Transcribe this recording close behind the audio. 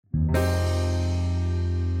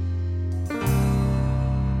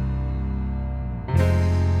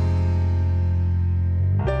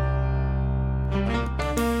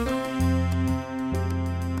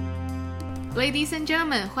Ladies and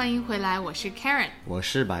gentlemen, 欢迎回来，我是 Karen， 我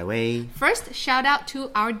是百威。 First, shout out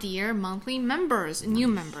to our dear monthly members, new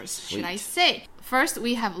members, should I say. First,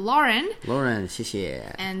 we have Lauren, 谢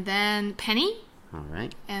谢。 and then Penny, All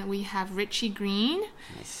right. and we have Richie Green.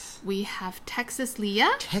 Nice. We have Texas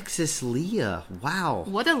Leah. Texas Leah. Wow.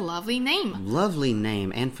 What a lovely name. Lovely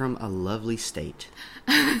name and from a lovely state.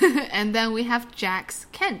 And then we have Jax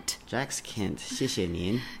Kent. Jax Kent. 谢谢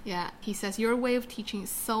您。 Yeah, he says, your way of teaching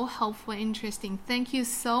is so helpful and interesting. Thank you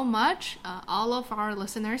so much. All of our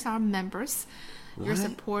listeners, our members, your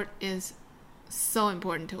support is so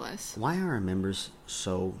important to us. Why are our members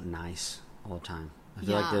so nice all the time? I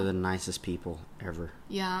feel like they're the nicest people ever.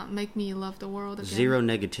 Yeah, make me love the world again. Zero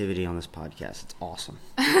negativity on this podcast. It's awesome.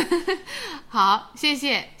 好，谢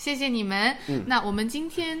谢你们。那我们今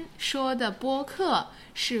天说的播客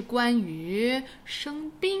是关于生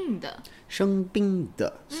病的。生病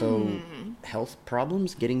的 So, health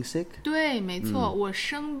problems, getting sick? 对，没错，我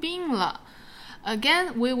生病了。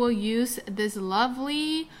Again, we will use this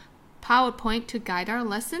lovely PowerPoint to guide our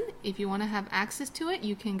lesson. If you want to have access to it,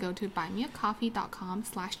 you can go to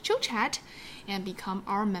buymeacoffee.com/chillchat and become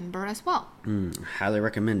our member as well. Highly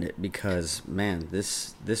recommend it because, man,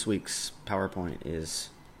 this week's PowerPoint is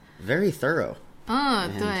very thorough.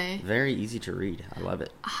 对。 Very easy to read. I love it.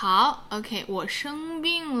 好 ，OK， 我生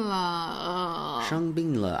病了。生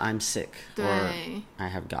病了 I'm sick. 对。 Or I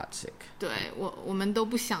have got sick. 对，我们都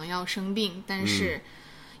不想要生病，但是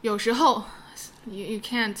有时候you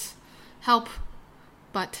can't help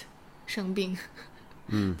but 生病。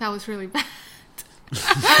That was really bad.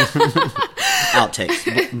 Outtakes,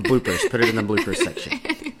 bloopers. Put it in the bloopers section.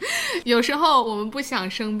 有时候我们不想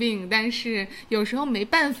生病，但是有时候没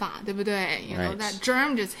办法，对不对？ You know, Right. that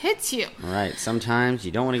germ just hits you. All right. Sometimes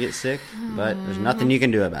you don't want to get sick, but there's nothing you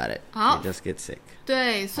can do about it. 好。 You just get sick.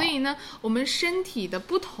 对，所以呢，我们身体的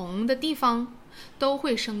不同的地方都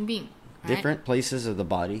会生病。Right? Different places of the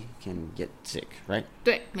body can get sick, right?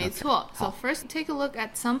 对，没错。So first, take a look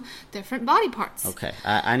at some different body parts. Okay,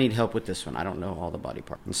 I need help with this one. I don't know all the body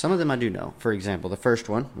parts. And some of them I do know. For example, the first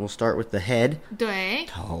one, we'll start with the head. 对，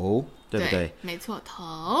头，对不对？没错，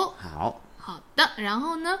头。好。好的，然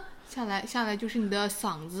后呢，下来就是你的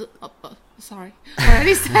嗓子。Sorry, I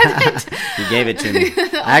already said it. You gave it to me.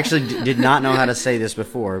 I actually did not know how to say this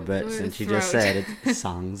before, but since you just said it,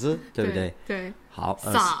 嗓子，对不对？对。好，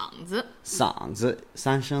嗓子。嗓子，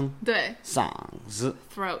三声。对。嗓子。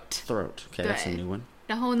Throat. Okay, that's a new one.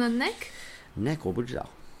 然后呢 ，neck. Neck 我不知道。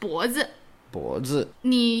脖子。脖子。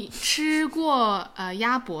你吃过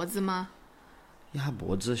鸭脖子吗？鸭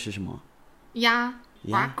脖子是什么？鸭。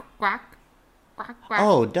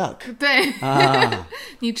Oh, duck. 对。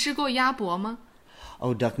你吃过鸭脖吗？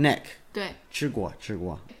 Oh, duck neck. 对。吃过。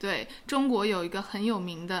对，中国有一个很有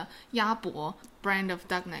名的鸭脖 brand of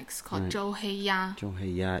duck necks called 周黑鸭。周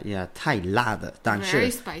黑鸭 ，yeah， 太辣的，但是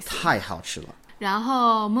Very spicy. 太好吃了。然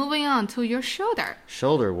后 moving on to your shoulder.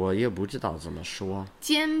 Shoulder 我也不知道怎么说。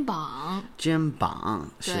肩膀。肩膀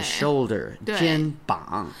是对 shoulder， 对 肩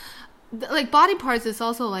膀。 Like body parts is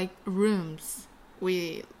also like rooms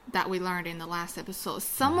that we learned in the last episode.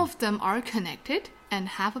 Some of them are connected and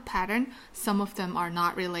have a pattern. Some of them are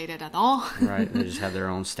not related at all. Right, they just have their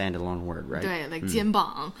own standalone word, right? 对 like 肩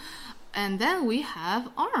膀。And then we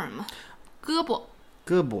have arm. 胳膊。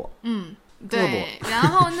胳膊。对，然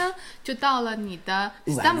后呢，就到了你的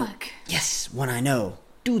stomach. Yes, one I know.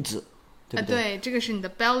 肚子，对不对？对，这个是你的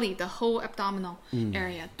belly, the whole abdominal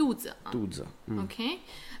area, 肚子。肚子。Okay?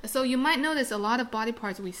 So you might notice a lot of body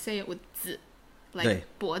parts we say it with 子 like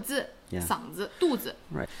脖子、嗓子、肚子。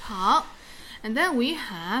Right. 好 And then we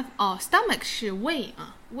have, stomach 是胃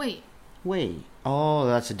啊，胃。胃。Oh,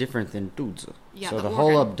 that's different than 肚子。Yeah, so the the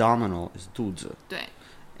whole organ. abdominal is 肚子。对。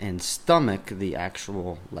And stomach, the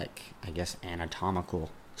actual, like, I guess, anatomical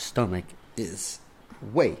stomach is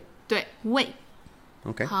胃。对，胃。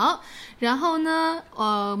Okay. 好，然后呢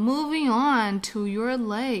，moving on to your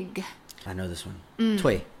leg. I know this one.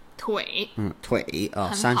 腿。腿。腿。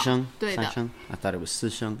好三声。对的。三声。I thought it was 四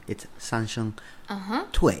声。It's 三声。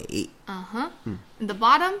腿。The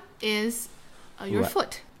bottom is your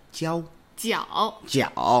foot. 脚。脚。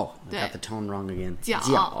I got the tone wrong again.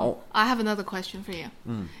 脚。I have another question for you.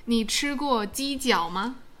 你吃过鸡脚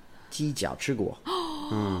吗？鸡脚吃过。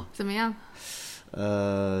怎么样？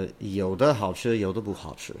有的好吃，有的不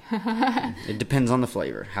好吃。It depends on the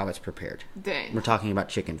flavor, how it's prepared. 对。 We're talking about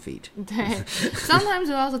chicken feet. 对。Sometimes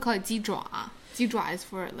we also call it 鸡爪。鸡爪 is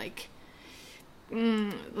for like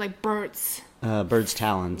birds. Bird's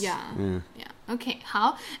talons. Yeah. Okay,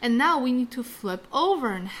 好 And now we need to flip over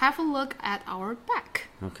and have a look at our back.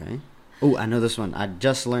 Okay. Oh, I know this one. I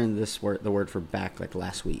just learned this word, the word for back, like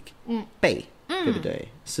last week. 背，对不对？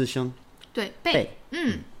师兄。对，背。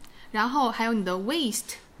然后还有你的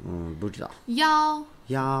waist。不知道。腰。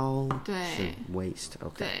腰。对。是 waist。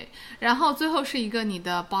OK。对，然后最后是一个你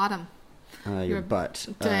的 bottom。Your butt.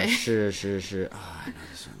 对。是。I know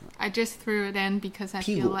this one. I just threw it in because I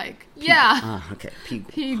屁股。 feel like yeah. Okay. 屁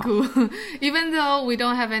股。屁股 Even though we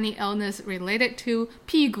don't have any illness related to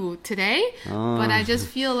屁股 today, but I just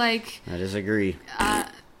feel like I disagree.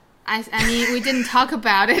 I mean, we didn't talk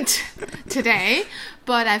about it today,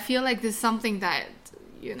 but I feel like there's something that,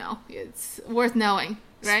 it's worth knowing,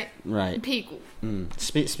 right? Right. 屁股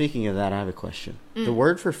Speaking of that, I have a question. The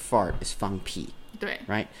word for fart is 放屁。对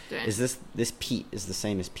Right? 对 Is this 屁 is the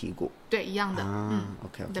same as 屁股？对一样的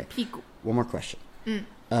Okay. 你的屁股 One more question.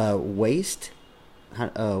 Waist,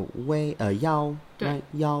 腰 对 right?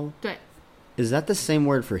 腰对 Is that the same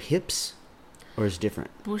word for hips, or is it different?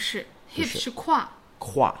 不是 hip 是是胯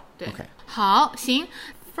胯对 Okay. 好行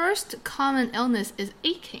First common illness is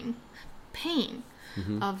aching, pain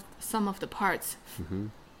of some of the parts.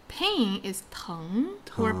 Pain is 疼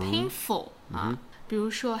or painful 比如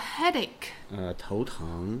说 headache 头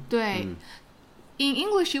疼对In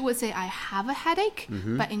English you would say I have a headache,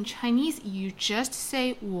 but in Chinese you just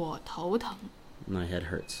say 我头疼 My head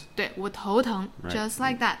hurts. 对我头疼 Right. Just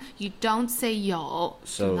like that. You don't say 有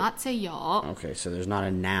So- Do not say 有 Okay, so there's not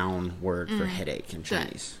a noun word for headache in 对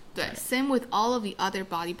Chinese. 对 Same with all of the other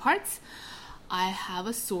body parts. I have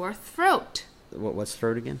a sore throat. What's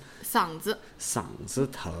throat again? 嗓子嗓子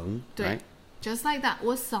疼对 right? Just like that.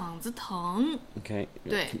 我嗓子疼 Okay.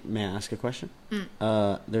 对 May I ask a question?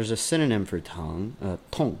 There's a synonym for 疼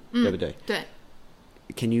痛对不对对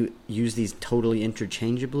Can you use these totally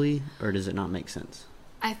interchangeably, or does it not make sense?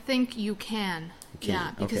 I think you can. can,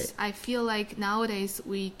 Yeah, because okay. I feel like nowadays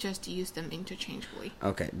we just use them interchangeably.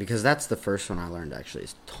 Okay, because that's the first one I learned actually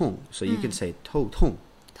is 痛 So you can say 头痛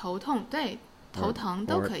头痛对头疼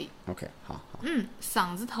都可以 Okay, 好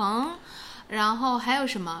嗓子疼然后还有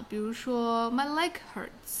什么比如说 my leg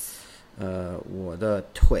hurts 我的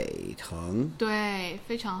腿疼对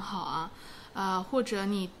非常好啊或者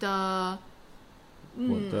你的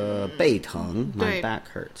我的背疼 My 对 back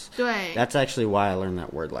hurts 对 That's actually why I learned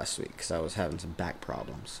that word last week, because I was having some back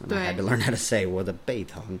problems. And I 对 had to learn how to say 我的背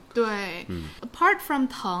疼对 Apart from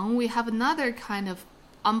疼 we have another kind of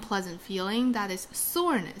unpleasant feeling that is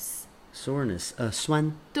soreness Soreness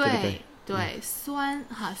酸对不对对酸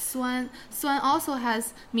酸 also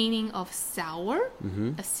has meaning of sour,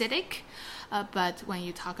 acidic, but when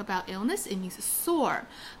you talk about illness, it means sore.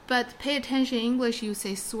 But pay attention, in English you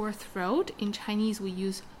say sore throat. In Chinese we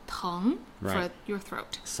use 疼 for Right. your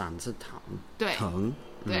throat. 嗓子疼对疼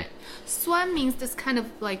对酸 means this kind of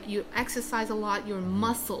like you exercise a lot, your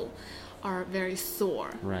muscle are very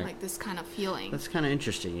sore, Right. like this kind of feeling. That's kind of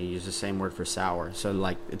interesting. You use the same word for sour. So,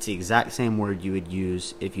 like, it's the exact same word you would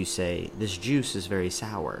use if you say, this juice is very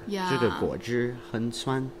sour. Yeah. 这个果汁很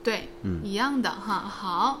酸对一样的哈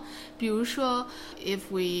好比如说 if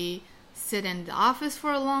we sit in the office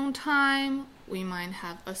for a long time we might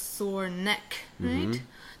have a sore neck right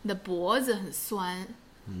你的脖子很酸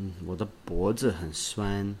我的脖子很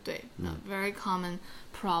酸对very common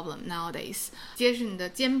problem nowadays 接着你的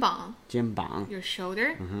肩膀肩膀 your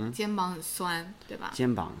shoulder 肩膀很酸对吧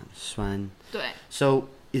肩膀很酸对 So,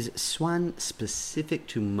 is酸 specific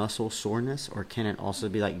to muscle soreness, or can it also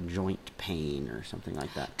be like joint pain or something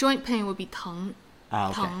like that? joint pain would be 疼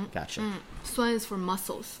Okay, 疼 gotcha. 酸 is for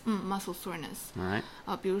muscles muscle soreness All right.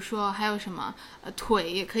 比如说还有什么腿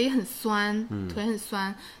也可以很酸腿很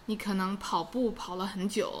酸你可能跑步跑了很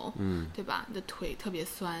久对吧你的腿特别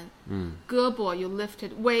酸胳膊 you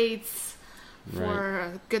lifted weights for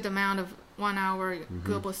a good amount of 1 hour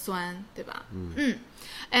胳膊酸对吧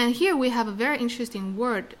And here we have a very interesting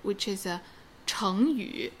word which is a 成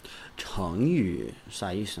语成语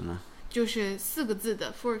啥意思呢就是4个字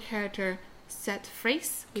的 4 character set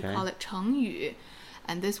phrase we Okay. call it 成语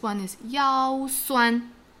and this one is 腰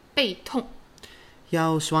酸背痛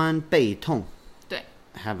腰酸背痛对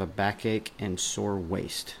Have a backache and sore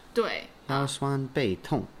waist. 对腰酸背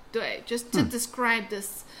痛对 just to describe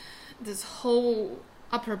this whole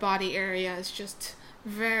upper body area is just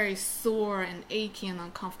very sore and achy and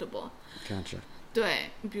uncomfortable Gotcha.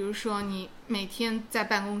 对比如说你每天在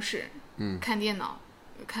办公室看电脑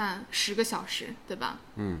看10个小时对吧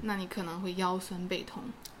那你可能会腰酸背痛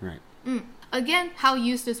Right. Again, how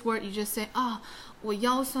you use this word, you just say, 我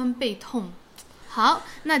腰酸背痛好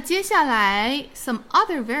那接下来 some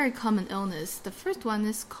other very common illness the first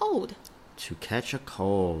one is cold To catch a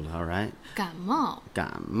cold, all right. 感冒。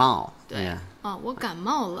感冒。对。Yeah. 我感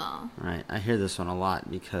冒了。Right. I hear this one a lot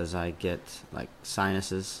because I get like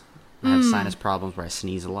sinuses. I have sinus problems where I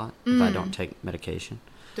sneeze a lot if I don't take medication.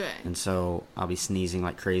 对。And so I'll be sneezing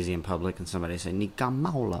like crazy in public and somebody say, 你感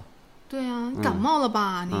冒了。对啊，你感冒了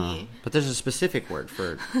吧你？But there's a specific word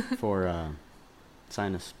for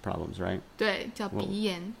sinus problems, right? 对，叫鼻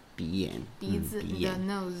炎。鼻炎。鼻子，你的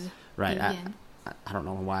nose. Right. 鼻炎。I don't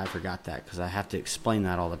know why I forgot that because I have to explain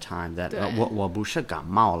that all the time. That 我不是感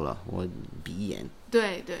冒了，我鼻炎。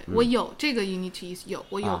对对，我有这个 you need to use 有，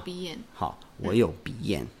我有鼻炎。好，我有鼻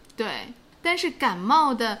炎。对，但是感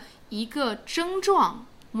冒的一个症状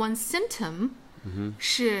one symptom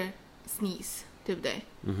是 sneeze， 对不对？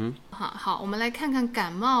好，我们来看看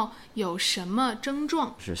感冒有什么症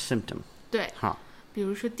状。是 symptom。对。好，比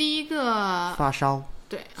如说第一个发烧。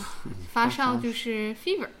对，发烧就是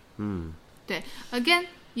fever。对 ，again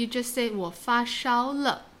you just say 我发烧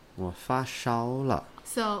了。我发烧了。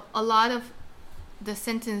So a lot of the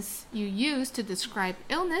sentence you use to describe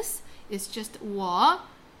illness is just 我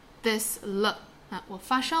this 了我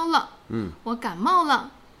发烧了。我感冒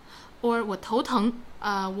了 ，or 我头疼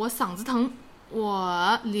我嗓子疼，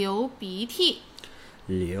我流鼻涕。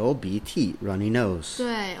流鼻涕 runny nose.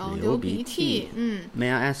 对流鼻涕。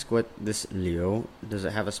May I ask what this 流 does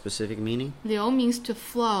it have a specific meaning? 流 means to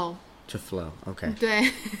flow. To flow, okay.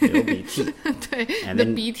 对，流鼻涕。对，你的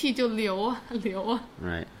鼻涕就流啊流啊。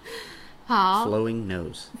Right. 好。Flowing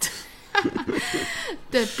nose.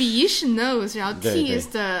 对，鼻是 nose， 然后 T 对 is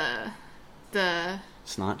the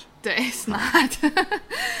snot. 对 snot.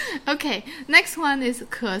 Okay, next one is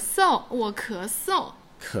咳嗽，我咳嗽。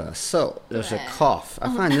咳嗽 there's a cough. I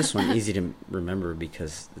find this one easy to remember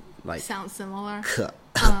because like sounds similar. 咳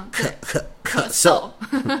嗽。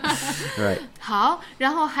Right. 好，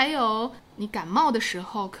然后还有你感冒的时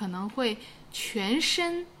候可能会全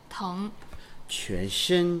身疼。全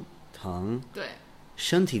身疼。对。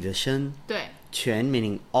身体的身。对。全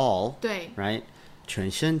meaning all. 对。Right.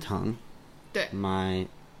 全身疼。对。 My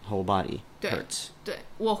whole body hurts. 对，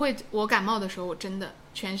我感冒的时候我真的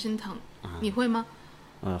全身疼。你会吗？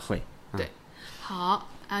会。对。好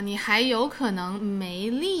你还有可能没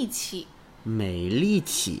力气。没力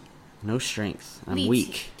气 no strength. I'm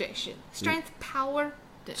weak. 对，是 strength power.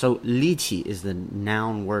 对。 So 力气 is the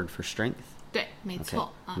noun word for strength. 对，没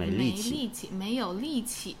错。没力气，没有力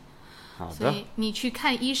气。好的。所以你去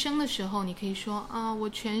看医生的时候，你可以说我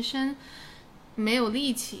全身没有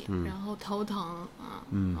力气，然后头疼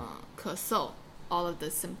咳嗽 all of the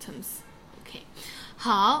symptoms. OK.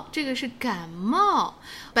 好，这个是感冒。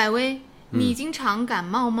百威，你经常感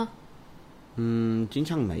冒吗？经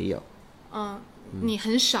常没有。你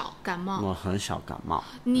很少感冒。我很少感冒。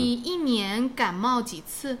你一年感冒几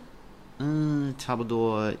次？差不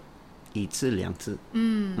多1次2次。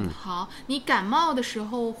好，你感冒的时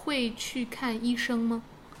候会去看医生吗？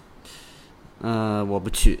我不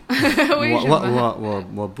去。为什么？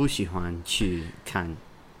我不喜欢去看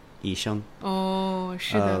医生。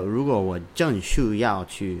是的。如果我正需要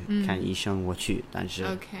去看医生，我去，但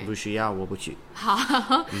是不需要我不去。好，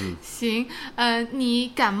行。你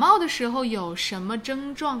感冒的时候有什么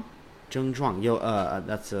症状？症状有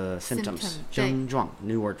that's symptoms. 症状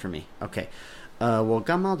new word for me. Okay. 我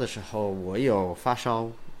感冒的时候我有发烧。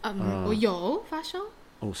我有发烧。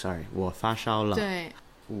sorry. 我发烧了。对。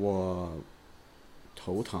我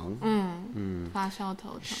头疼。发烧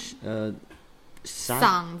头疼。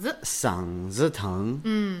嗓子疼。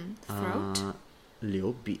throat.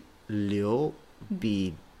 流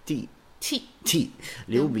鼻涕。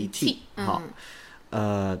流鼻涕。好。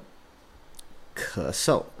咳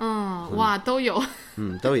嗽。哇，都有。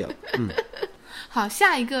都有。好，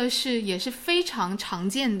下一个也是非常常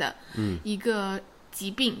见的一个疾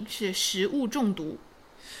病，是食物中毒。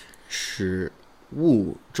食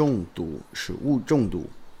物中毒。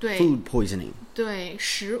对。Food poisoning. 对，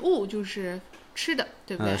食物就是吃的，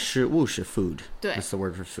对不对？食物是 food. 对。That's the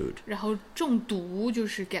word for food. 然后中毒就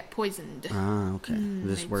是 get poisoned. Okay.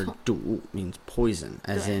 This word 毒 means poison,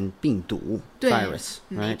 as in 病毒 virus.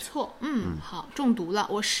 没错。好，中毒了，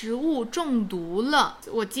我食物中毒了。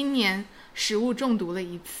我今年食物中毒了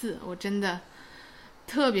1次，我真的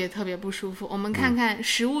特别特别不舒服。我们看看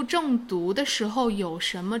食物中毒的时候有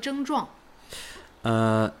什么症状。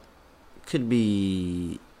Could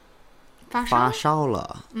be 发烧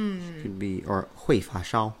了。Could be or 会发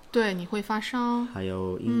烧。对，你会发烧。还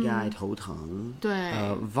有应该头疼。对。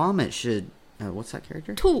vomit 是what's that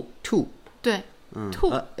character? 吐。对。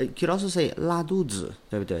吐。could also say 拉肚子，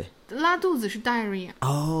对不对？拉肚子是 diarrhea.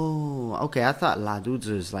 Okay. I thought 拉肚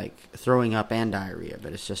子 is like throwing up and diarrhea,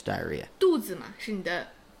 but it's just diarrhea. 肚子嘛，是你的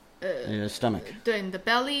In your stomach. 对，你的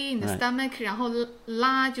belly, 你的 Right. stomach， 然后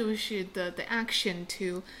拉就是 the action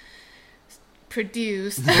to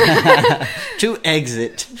produce To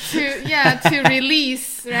exit. to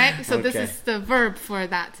release, right? So this Okay. is the verb for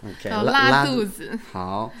that. Okay. 拉肚子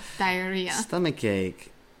好 diarrhea. Stomach ache.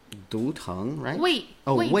 肚疼 right?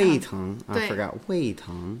 胃疼 I 对 forgot 胃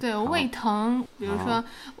疼对，我胃疼，比如说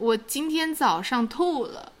我今天早上吐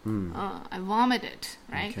了，I vomited,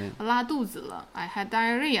 right? Okay. 我拉肚子了 I had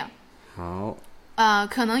diarrhea. 好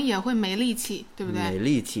可能也会没力气，对不对？没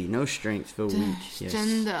力气 no strength feel 对 weak yes.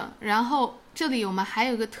 真的。然后这里我们还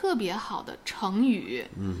有一个特别好的成语，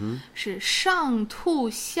是上吐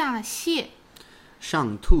下泻。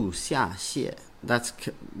上吐下泻 That's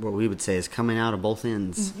what we would say is coming out of both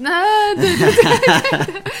ends.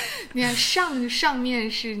 对，你看上面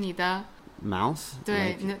是你的 Mouth?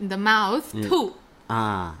 对 Like, 你的 mouth 吐。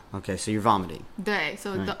okay, so you're vomiting. 对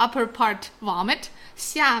so the upper part vomit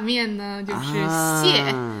下面呢就是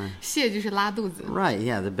泻就是拉肚子 Right,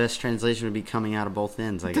 yeah, the best translation would be coming out of both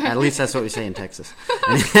ends. Like, at least that's what we say in Texas.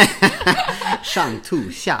 上吐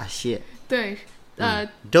下泻对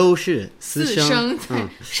都是四四声声对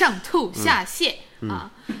上吐下泻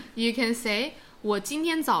You can say 我今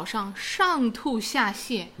天早上上吐下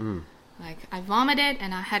泻Like I vomited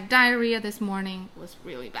and I had diarrhea this morning was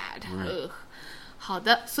really bad Right. 好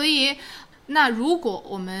的所以那如果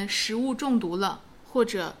我们食物中毒了或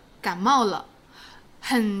者感冒了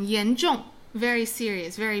很严重 very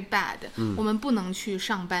serious very bad 我们不能去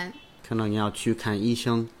上班可能要去看医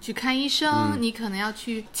生去看医生你可能要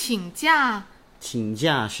去请假请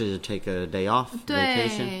假是 take a day off 对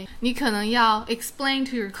vacation 你可能要 explain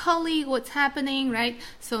to your colleague what's happening right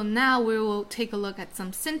so now we will take a look at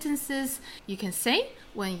some sentences you can say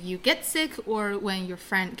when you get sick or when your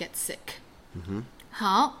friend gets sick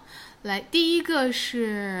好来第一个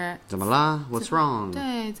是怎么啦 What's wrong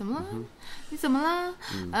对怎么了你怎么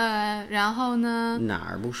了然后呢哪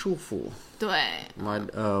儿不舒服对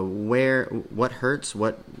what hurts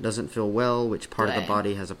what doesn't feel well which part of the 对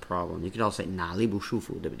body has a problem you could also say 哪里不舒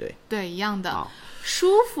服对不对对一样的好舒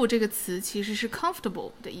服这个词其实是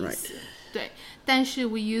comfortable 的意思 对但是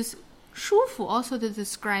we use 舒服 also to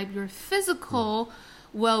describe your physical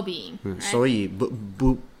well-being right? 所以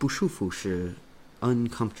不舒服是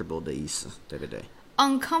uncomfortable 的意思对不对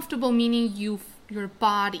uncomfortable meaning your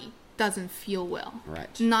body doesn't feel well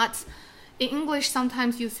Right. not in English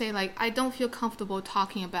sometimes you say like I don't feel comfortable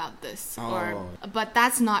talking about this or but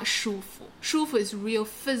that's not 舒服舒服 is real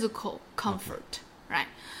physical comfort right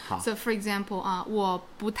好 so for example 我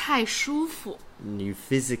不太舒服 You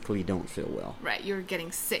physically don't feel well right you're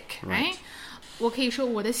getting sick Right. right 我可以说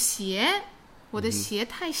我的鞋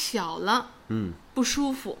太小了不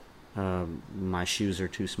舒服my shoes are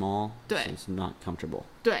too small 对 so it's not comfortable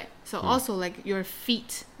对 so also like your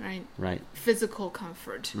feet right right physical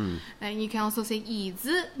comfort and you can also say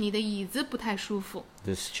你的椅子不太舒服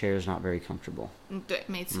this chair is not very comfortable 对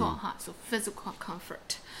没错哈 so physical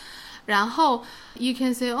comfort 然后 you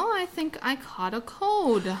can say oh I think I caught a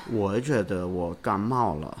cold 我觉得我感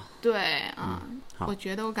冒了对我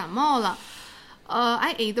觉得我感冒了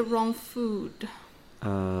I ate the wrong food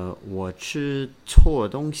我吃错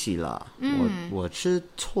东西了我吃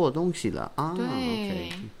错东西了对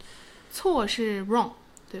okay 错是 wrong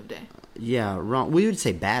对不对 Yeah, wrong. We would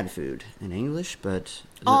say bad food in English, but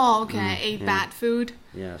okay I ate bad food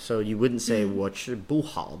Yeah, so you wouldn't say 我吃不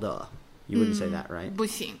好的 You wouldn't say that, right? 不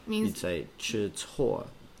行 means You'd say 吃错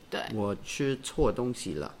对我吃错东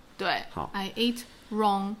西了对好 I ate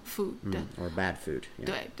wrong food or bad food.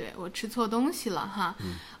 Yeah. 对我吃错东西了哈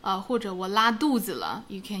或者我拉肚子了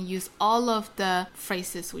You can use all of the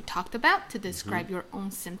phrases we talked about to describe your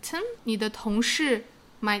own symptom 你的同事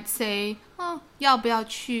might say 要不要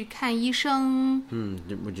去看医生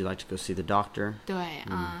Would you like to go see the doctor? 对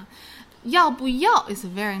要不要 is a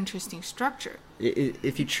very interesting structure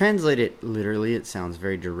If you translate it literally, it sounds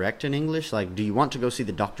very direct in English. Like, do you want to go see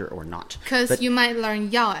the doctor or not? because you might learn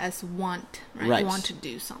要 as want right? Right. You want to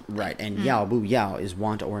do something Right, and 要不要 is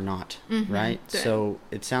want or not, right? 对 So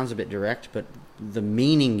it sounds a bit direct, but the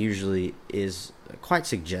meaning usually is quite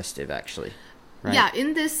suggestive, actually. Right? Yeah,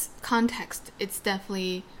 in this context, it's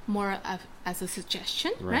definitely more as a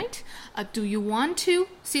suggestion, right? Do you want to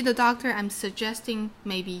see the doctor? I'm suggesting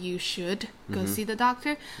maybe you should go see the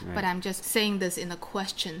doctor, but I'm just saying this in a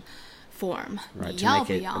question form. Right, 你 to 要 make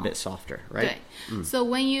不 it 要 a bit softer, right? 对 So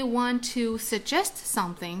when you want to suggest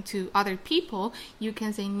something to other people, you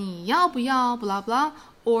can say 你要不要 blah blah,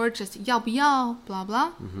 or just 要不要 blah blah.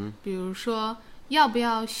 比如说要不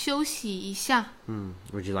要休息一下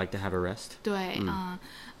Would you like to have a rest? 对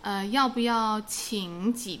要不要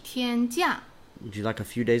请几天假 Would you like a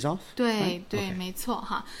few days off? 对 Right? 对 Okay. 没错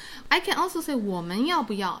哈。I can also say 我们要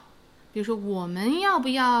不要，比如说我们要不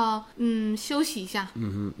要休息一下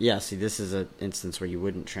Yeah, see, this is an instance where you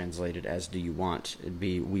wouldn't translate it as do you want. It'd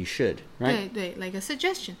be we should, right? 对 like a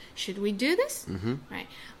suggestion. Should we do this? Right.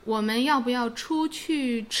 我们要不要出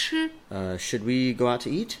去吃 Should we go out to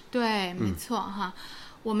eat? 对没错哈。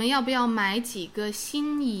我们要不要买几个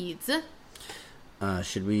新椅子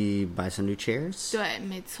Should we buy some new chairs? 对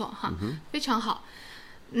没错哈非常好。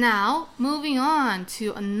Now, moving on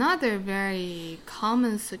to another very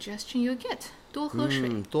common suggestion you get. 多喝水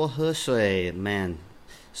多喝水 Man,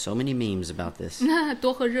 so many memes about this.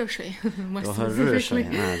 多喝热水 more 多喝热水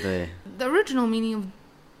specifically. 对 The original meaning of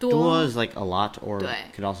多 多 is like a lot or 对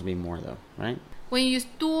could also be more though, right? When you use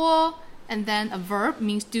多 and then a verb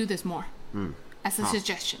means do this more as a 好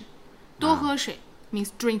suggestion. 多喝水 means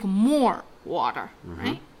drink more water,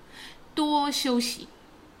 right? 多休息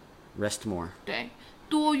Rest more. 对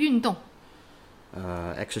多运动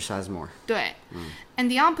Exercise more. 对 And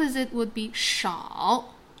the opposite would be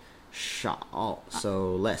少少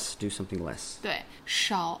So less. Do something less. 对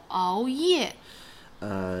少熬夜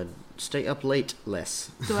Stay up late less.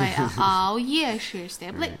 对熬夜是 stay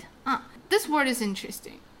up late This word is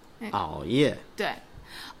interesting. 熬夜对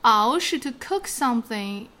熬是 to cook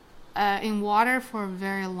something in water for a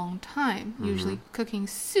very long time. Usually cooking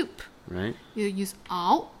soup. Right? You use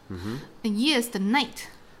熬 And 夜 is the night.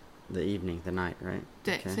 The evening, the night, right?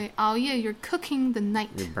 对 Okay. 所以熬夜 you're cooking the night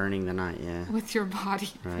You're burning the night, yeah. with your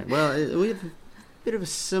body. Right. Well, we have a bit of a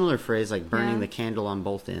similar phrase like burning Yeah. the candle on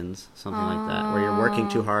both ends, something like that, where you're working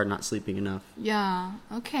too hard, not sleeping enough. Yeah,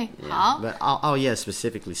 okay. Yeah. 好 But yeah,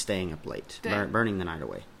 specifically staying up late, 对 burning the night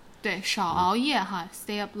away. 对少熬夜哈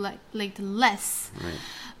stay up late less. Right.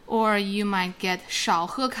 Or you might get 少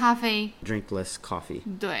喝咖啡 Drink less coffee.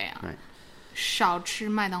 对啊 Right. 少吃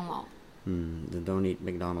麦当劳 Then don't eat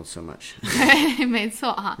McDonald's so much. 对没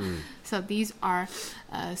错哈 So these are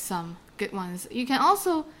some good ones. You can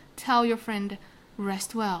also tell your friend rest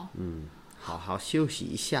well. 好好休息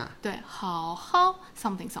一下。对好好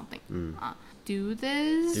something something do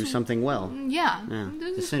this Do something well. Yeah, Yeah,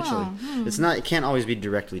 do this essentially. well. It can't always be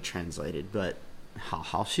directly translated, but 好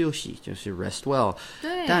好休息就是 rest well.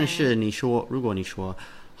 对但是如果你说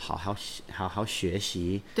好好学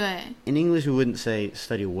习对 in English we wouldn't say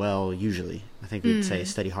study well usually. I think we'd say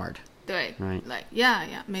study hard. 对 Right. Like yeah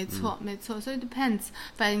没错没错 So it depends.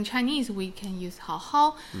 But in Chinese we can use 好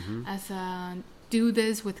好 as a do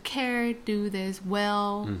this with care, do this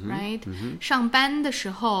well, right? 上班的时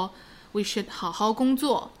候 we should 好好工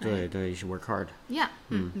作对 you should work hard. Yeah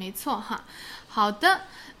没错哈好的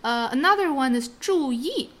another one is 注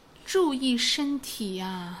意身体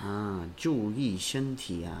呀注意身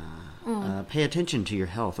体pay attention to your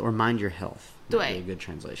health or mind your health. 对 Would be a good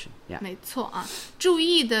translation. Yeah. 没错啊注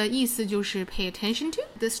意的意思就是 pay attention to.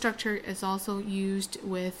 This structure is also used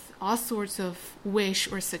with all sorts of wish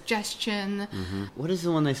or suggestion. What is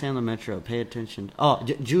the one they say on the metro? Pay attention. Oh,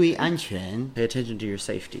 注意安全. Pay attention to your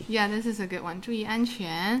safety. Yeah, this is a good one. 注意安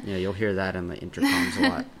全 Yeah, you'll hear that in the intercoms a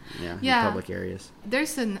lot. Yeah, Yeah. in public areas.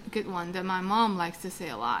 There's a good one that my mom likes to say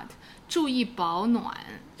a lot. 注意保暖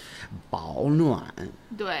保暖.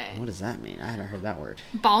 对 What does that mean? I haven't heard that word.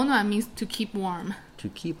 保暖 means to keep warm. To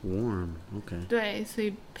keep warm. Okay. 对所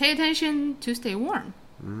以 pay attention to stay warm.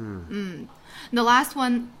 The last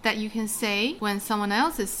one that you can say when someone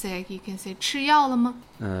else is sick, you can say 吃药了吗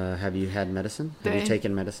Have you had medicine? Have you 对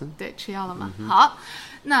taken medicine? 对吃药了吗好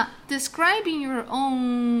那 describing your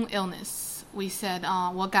own illness, we said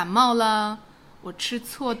我感冒了我吃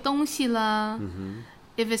错东西了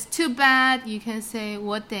If it's too bad, you can say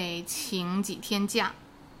我得请几天假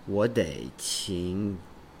我得请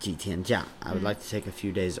几天假. I would like to take a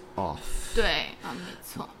few days off. 对没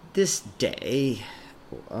错 This day,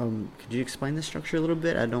 could you explain the structure a little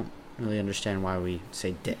bit? I don't really understand why we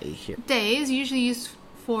say day here. Day is usually used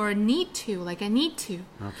for need to, like I need to.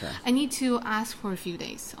 Okay. I need to ask for a few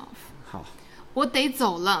days off. 好我得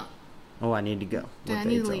走了 Oh, I need to go. 对 I 我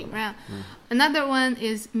得 need to 走 leave, 了 right? Another one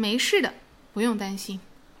is 没事的不用担心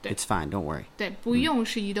It's fine, don't worry. 对不用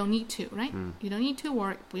是 you don't need to, right? You don't need to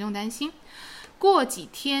worry, 不用担心过几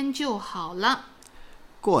天就好了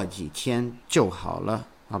过几天就好了.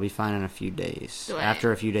 I'll be fine in a few days. 对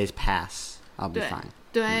After a few days pass, I'll be 对 fine.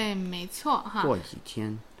 对没错哈过几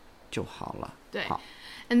天就好了. 对好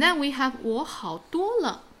And then we have 我好多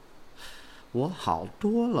了我好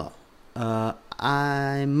多了.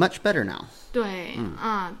 I'm much better now. 对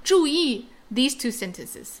注意 these two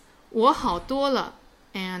sentences 我好多了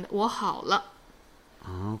and 我好了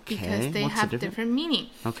Okay. because they What's the have difference? different meaning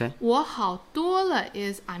Okay. 我好多了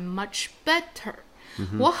is I'm much better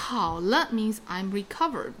我好了 means I'm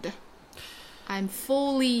recovered. I'm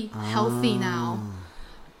fully healthy now.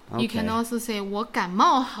 You can also say 我感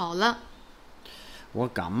冒好了。我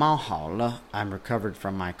感冒好了 I'm recovered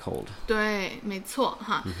from my cold. 对，没错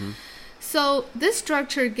哈。So this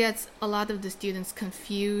structure gets a lot of the students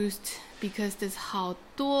confused because this 好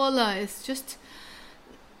多了 is just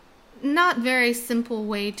not very simple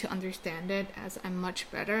way to understand it as I'm much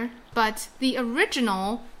better. But the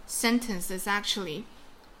original sentence is actually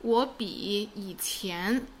我比以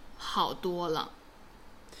前好多了。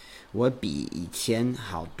我比以前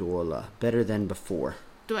好多了 better than before.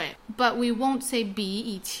 对 but we won't say 比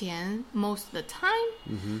以前 most of the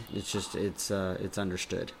time. It's just it's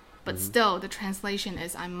understood. But still, the translation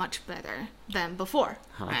is I'm much better than before,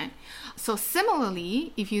 right? So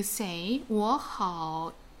similarly, if you say 我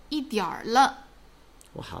好一点儿了，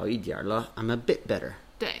我好一点了 I'm a bit better.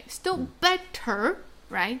 对 still better,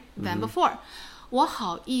 right, than before. 我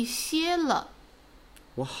好一些了，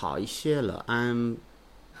我好一些了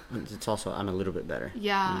it's also I'm a little bit better.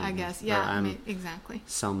 Yeah, I guess. Yeah, I'm exactly.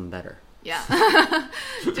 some better. Yeah.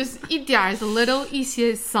 Just 一点儿 is a little, 一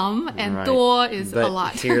些 is some, and Right. 多 is But a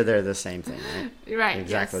lot. here they're the same thing, right? Right.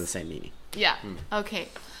 Exactly yes. the same meaning. Yeah. Okay.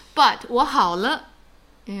 But 我好了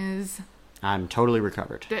is I'm totally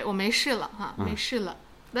recovered. 对我没事了哈，没事了。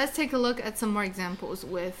Let's take a look at some more examples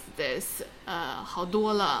with this 好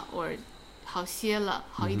多了 or 好些了，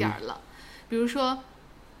好一点儿了。比如说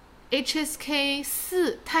HSK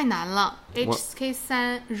 4太难了 HSK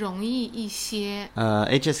 3容易一些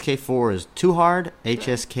HSK 4 is too hard.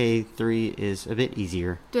 HSK 3 is a bit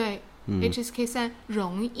easier. 对 HSK 3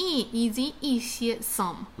容易 easy 一些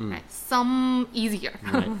some right some easier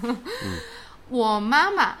Right. 我妈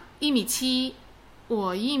妈1.7米，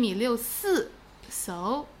我1.64米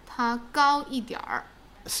，so 她高一点儿。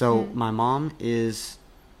So my mom is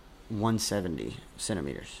 170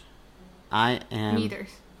 centimeters. I am meters.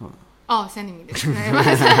 Oh, centimeters.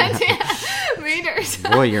 Meters.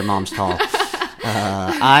 Boy, your mom's tall.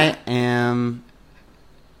 I am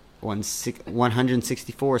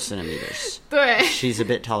 164 centimeters. 对 She's a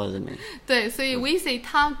bit taller than me. 对，所以 we say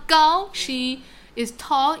她高 she is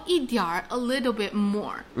tall 一点儿 a little bit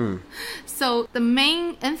more. So the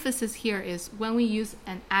main emphasis here is when we use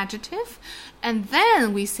an adjective and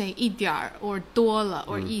then we say 一点儿 or 多了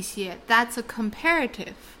or 一些 that's a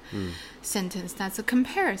comparative sentence. That's a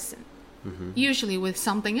comparison. Usually with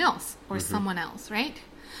something else or someone else, right?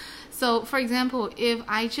 So, for example, if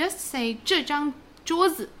I just say 这张桌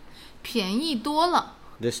子便宜多了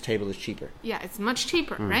This table is cheaper. Yeah, it's much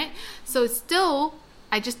cheaper, right? So it's still,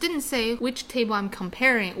 I just didn't say which table I'm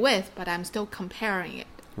comparing it with, but I'm still comparing it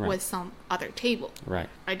with some other table. Right.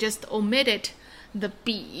 I just omitted the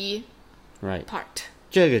比 Right. part.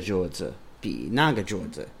 这个桌子比那个桌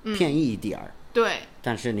子便宜一点儿。对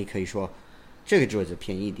但是你可以说这个桌子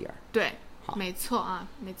便宜一点儿。对，没错啊，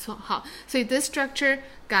没错。好，所以 this structure,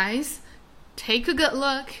 guys, take a good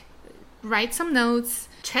look, write some notes,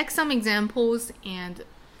 check some examples, and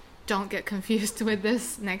don't get confused with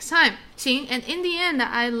this next time. 行 and in the end,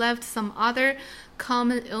 I left some other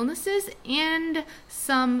common illnesses and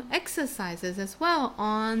some exercises as well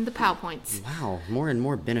on the PowerPoints. Wow, more and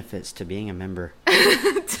more benefits to being a member.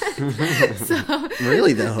 So,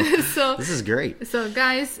 Really though. So- this is great. So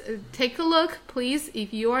guys, take a look, please.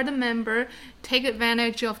 If you are the member, take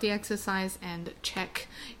advantage of the exercise and check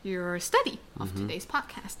your study of today's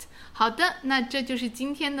podcast. 好的，那这就是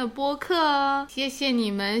今天的播客，谢谢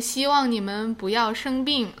你们，希望你们不要生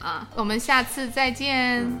病啊！我们下次再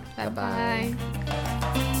见，拜拜。